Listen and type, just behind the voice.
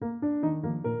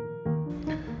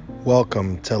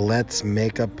Welcome to Let's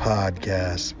Make a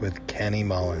Podcast with Kenny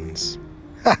Mullins.